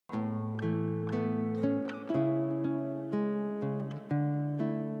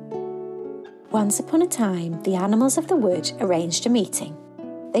Once upon a time, the animals of the wood arranged a meeting.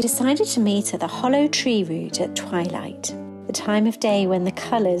 They decided to meet at the hollow tree root at twilight, the time of day when the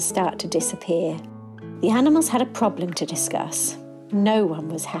colours start to disappear. The animals had a problem to discuss. No one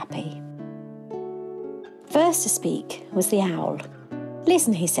was happy. First to speak was the owl.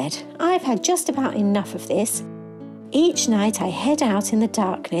 "Listen," he said, "I've had just about enough of this. Each night I head out in the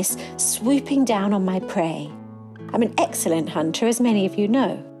darkness, swooping down on my prey. I'm an excellent hunter, as many of you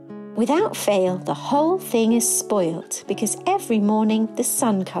know. Without fail, the whole thing is spoilt because every morning the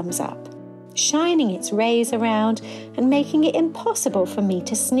sun comes up, shining its rays around and making it impossible for me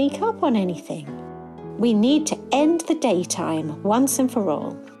to sneak up on anything. We need to end the daytime once and for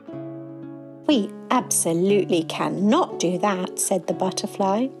all." "We absolutely cannot do that," said the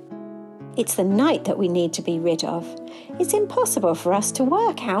butterfly. "It's the night that we need to be rid of. It's impossible for us to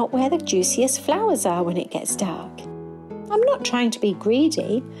work out where the juiciest flowers are when it gets dark. I'm not trying to be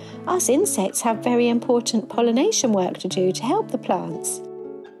greedy. Us insects have very important pollination work to do to help the plants.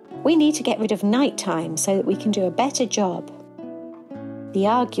 We need to get rid of nighttime so that we can do a better job." The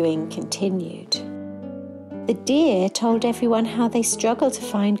arguing continued. The deer told everyone how they struggle to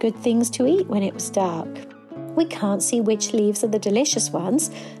find good things to eat when it was dark. "We can't see which leaves are the delicious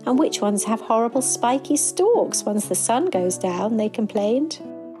ones and which ones have horrible spiky stalks once the sun goes down," they complained.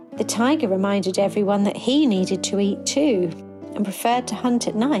 The tiger reminded everyone that he needed to eat too and preferred to hunt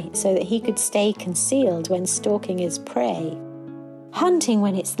at night so that he could stay concealed when stalking his prey. "Hunting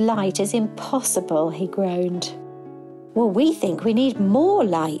when it's light is impossible," he groaned. "Well, we think we need more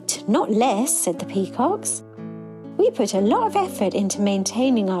light, not less," said the peacocks. "We put a lot of effort into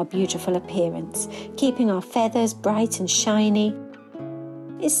maintaining our beautiful appearance, keeping our feathers bright and shiny.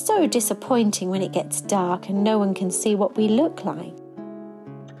 It's so disappointing when it gets dark and no one can see what we look like."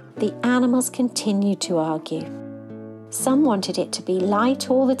 The animals continued to argue. Some wanted it to be light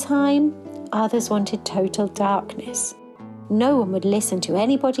all the time, others wanted total darkness. No one would listen to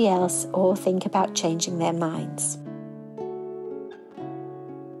anybody else or think about changing their minds.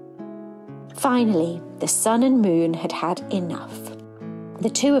 Finally, the sun and moon had had enough. The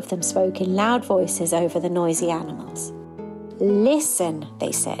two of them spoke in loud voices over the noisy animals. "Listen,"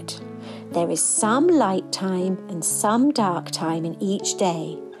 they said, "there is some light time and some dark time in each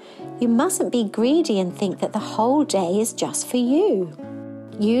day. You mustn't be greedy and think that the whole day is just for you.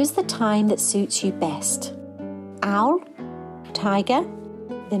 Use the time that suits you best. Owl, tiger,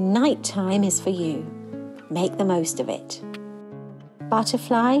 the night time is for you. Make the most of it.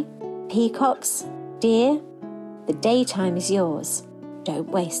 Butterfly, peacocks, deer, the daytime is yours. Don't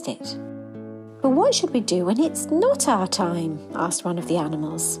waste it." "But what should we do when it's not our time?" asked one of the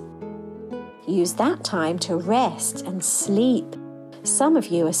animals. "Use that time to rest and sleep. Some of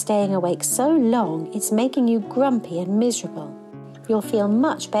you are staying awake so long it's making you grumpy and miserable. You'll feel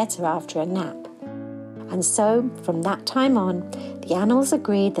much better after a nap." And so, from that time on, the animals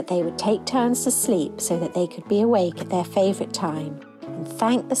agreed that they would take turns to sleep so that they could be awake at their favourite time, and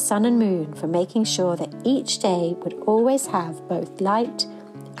thank the sun and moon for making sure that each day would always have both light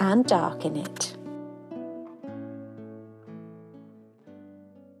and dark in it.